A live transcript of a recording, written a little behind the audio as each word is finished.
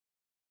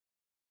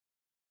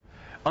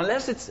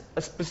unless it's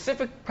a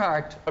specific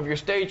part of your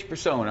stage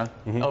persona,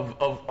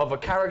 of a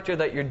character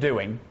that you're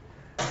doing,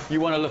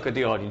 you want to look at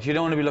the audience. You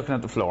don't want to be looking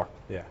at the floor.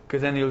 Yeah.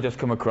 Because then you'll just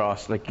come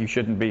across like you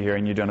shouldn't be here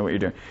and you don't know what you're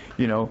doing.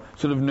 You know,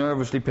 sort of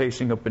nervously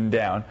pacing up and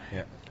down.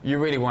 Yeah. You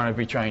really want to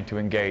be trying to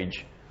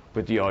engage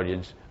with the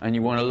audience, and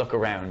you want to look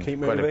around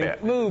Keep quite a moving.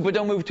 bit. Move, but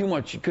don't move too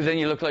much, because then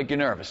you look like you're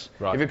nervous.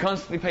 Right. If you're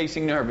constantly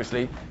pacing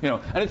nervously, you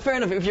know, and it's fair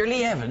enough. If you're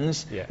Lee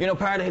Evans, Yeah. you know,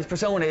 part of his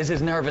persona is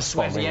his nervous,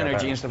 sweaty Bombing energy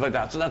around. and stuff like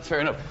that. So that's fair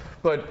enough.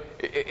 But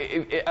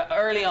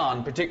early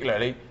on,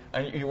 particularly,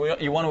 and you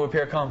want to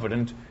appear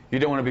confident, you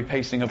don't want to be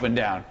pacing up and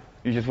down.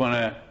 You just want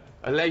to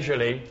a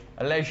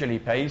leisurely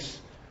pace,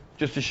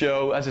 just to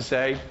show, as I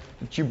say,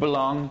 that you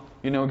belong.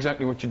 You know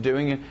exactly what you're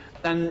doing.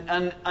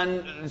 And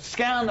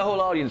scan the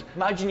whole audience.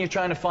 Imagine you're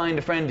trying to find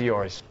a friend of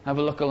yours. Have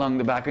a look along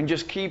the back and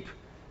just keep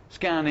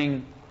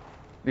scanning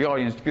the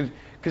audience.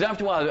 Because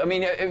after a while, I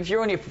mean, if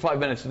you're only here for 5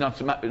 minutes, it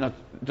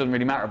doesn't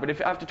really matter. But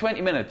if after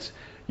 20 minutes,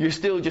 you're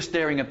still just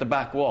staring at the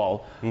back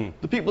wall,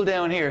 the people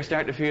down here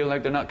start to feel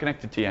like they're not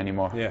connected to you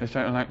anymore. Yeah. They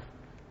start like,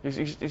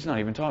 he's not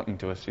even talking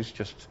to us. He's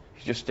just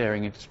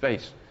staring into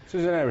space. So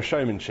there's an air of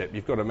showmanship.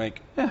 You've got to make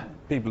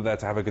people there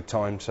to have a good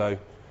time, so...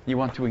 You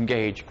want to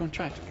engage. Go on,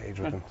 try it. Engage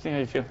with them. See how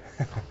you feel.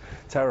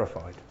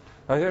 Terrified.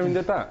 I even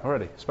did that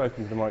already,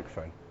 spoken to the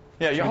microphone.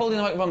 Yeah, you're holding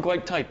the microphone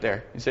quite tight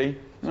there, you see?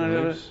 A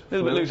little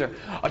bit looser.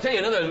 I'll tell you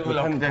another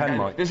look. pen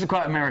mic. This is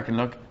quite American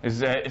look, is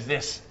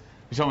this.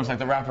 It's almost like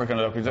the rapper kind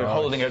of look. He's like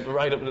holding it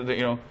right up to the,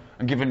 you know,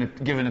 and giving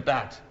it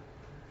that.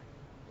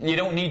 You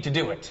don't need to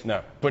do it.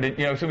 No. But,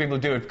 you know, some people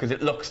do it because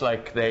it looks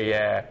like they...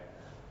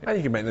 And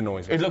you can make the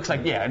noise. it looks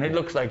like, yeah, and it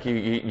looks like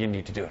you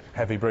need to do it.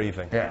 Heavy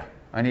breathing. Yeah,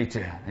 I need to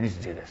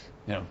do this,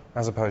 you know.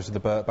 As opposed to the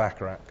Burt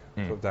Bacharach,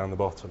 sort of down the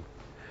bottom.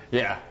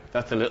 Yeah,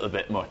 that's a little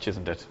bit much,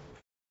 isn't it?